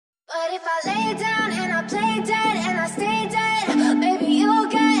But if I lay down and I play dead and I stay dead, maybe you'll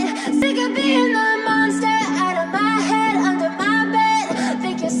get sick of being the monster out of my head, under my bed.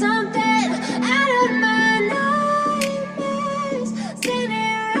 Think you're something out of my nightmares,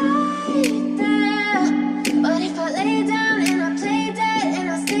 standing right there. But if I lay down and I play dead and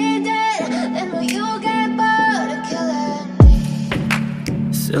I stay dead, then will you get bored of killing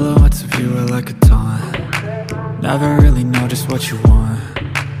me? Silhouettes of you are like a taunt. Never really know just what you want.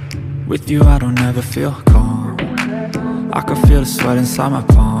 With you I don't ever feel calm. I can feel the sweat inside my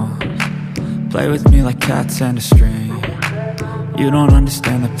palms. Play with me like cats and a string. You don't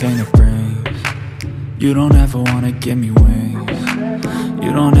understand the pain it brings. You don't ever wanna give me wings.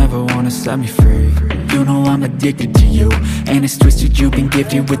 You don't ever wanna set me free. You know I'm addicted to you, and it's twisted, you've been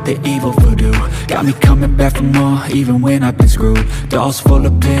gifted with the evil voodoo. Got me coming back for more, even when I've been screwed. Dolls full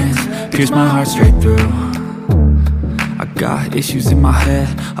of pins, pierce my heart straight through. I got issues in my head,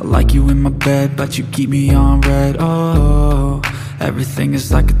 I like you in my bed, but you keep me on red. Oh, everything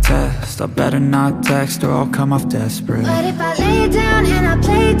is like a test, I better not text or I'll come off desperate. But if I lay down and I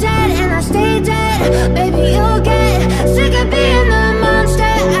play dead and I stay dead, baby you'll get sick of being the monster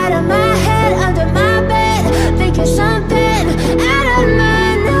out of my head, under my bed. Think you're something out of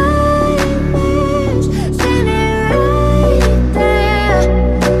my nightmares, standing right there.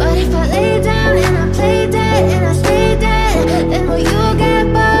 But if I lay down and I play dead and I stay dead, then will you get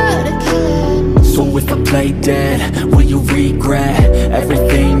bored of killing me? So if I play dead, will you regret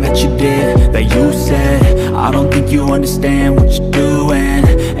everything that you did, that you said? I don't think you understand what you're doing,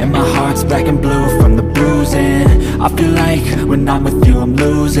 and my heart's black and blue from the bruising. I feel like when I'm with you I'm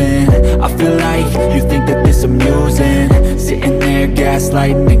losing. I feel like you think that this amusing, sitting there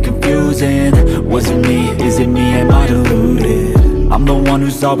gaslighting and confusing. Was it me? Is it me? Am I deluded? I'm the one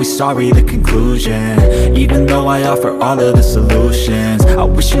who's always sorry, the conclusion, even though I offer all of the solutions. I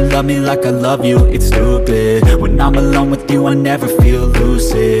wish you loved me like I love you, it's stupid. When I'm alone with you I never feel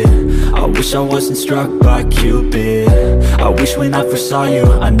lucid. I wish I wasn't struck by Cupid. I wish when I first saw you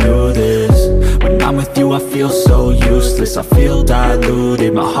I knew this. When I'm with you I feel so useless, I feel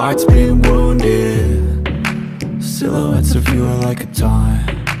diluted, my heart's been wounded. Silhouettes of you are like a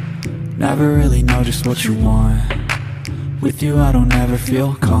taunt. Never really know just what you want. With you I don't ever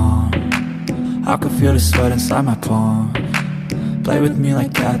feel calm. I can feel the sweat inside my palms. Play with me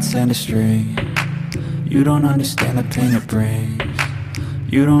like cats and a string. You don't understand the pain it brings.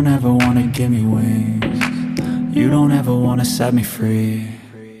 You don't ever wanna give me wings. You don't ever wanna set me free.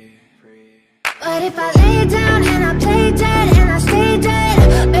 But if I lay down and I play dead and I stay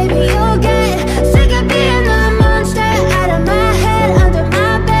dead, baby you'll get sick of being the monster out of my head, under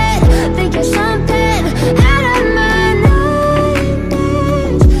my bed. Think you're something out of my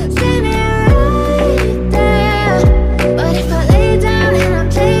nightmares, standing right there. But if I lay down and I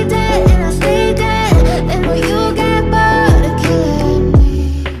play dead and I stay dead, then will you get bored of killing me?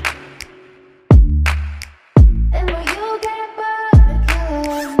 Then will you get bored of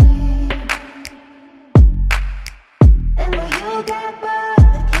killing me? And will you get back?